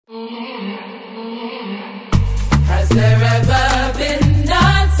Has there ever been a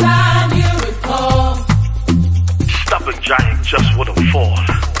time you recall? Stubborn giant just wouldn't fall.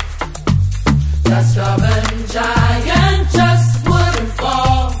 The stubborn giant just wouldn't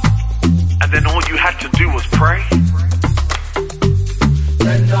fall. And then all you had to do was pray.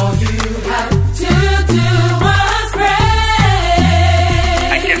 Then all you had to do was pray.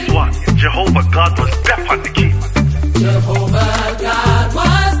 And guess what? Jehovah God was deaf on the key. Jehovah God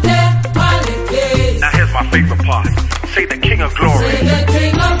was deaf on the key. Now here's my favorite part. Say the King of Glory. Say the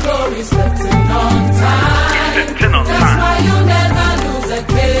King of Glory stepped in on time. He stepped in on That's time. why you'll never lose a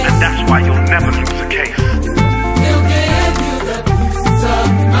case. And that's why you'll never lose a case. He'll give you the peace of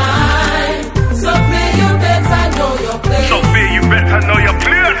mind. So fear you better know your place. So fear you better know your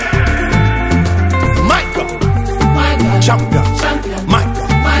place. My God, My God, champion. champion. My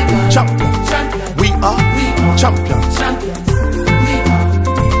God, My God, champion. champion. We are champions. Champions. We are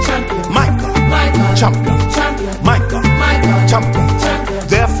champions. My God, My God, champion. champion. My God, My God, champion. champions.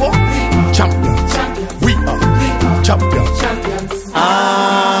 Therefore, champions. Champions. We are champions. Champions.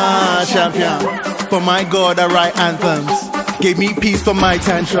 Ah, champion. For my God, I write anthems. Gave me peace for my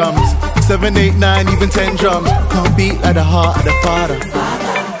tantrums. 7, 8, 9, even 10 drums. Can't beat at the heart of the Father.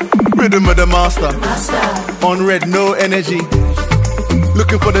 Rhythm of the master. On red, no energy.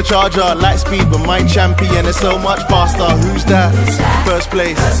 Looking for the charger, light speed, but my champion is so much faster. Who's that? First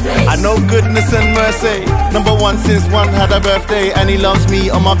place. I know goodness and mercy. Number one since one had a birthday, and he loves me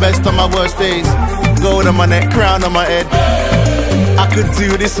on my best, on my worst days. Gold on my neck, crown on my head. I could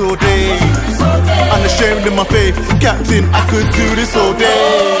do this all day. Unashamed in my faith, Captain, I could do this all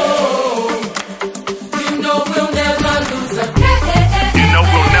day. You know we'll never lose a case. You know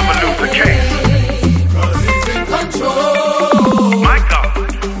we'll never lose a case. 'Cause he's in control. My God,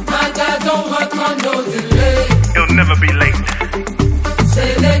 My God don't work on no delay. he'll never be late. Say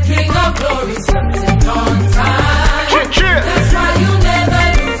the King of Glory stepped in on time. Cheer. That's why you never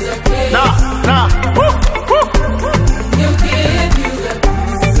lose a case. Nah. Woo, woo. He'll give you the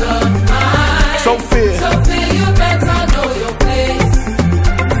peace of mind. So fear. So fear you better know your place.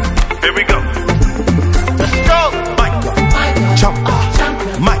 Here we go. Let's go. My God, My God, champion.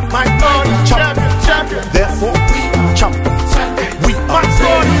 champion. My God, champion. Therefore, champion. Champion. We are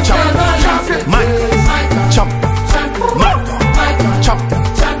champion. My God, My God, champion. champion. My God, My God, champion.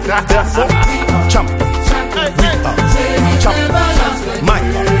 champion. Therefore, champion. Champion. We are champion. My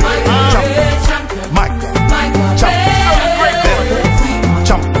God, champion. My God, champion. Therefore,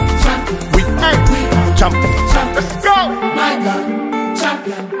 champion. We are champion. Let's go. My God,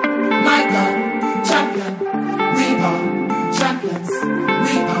 champion. My God, champion. We are champions.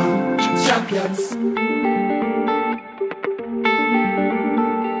 We are champions.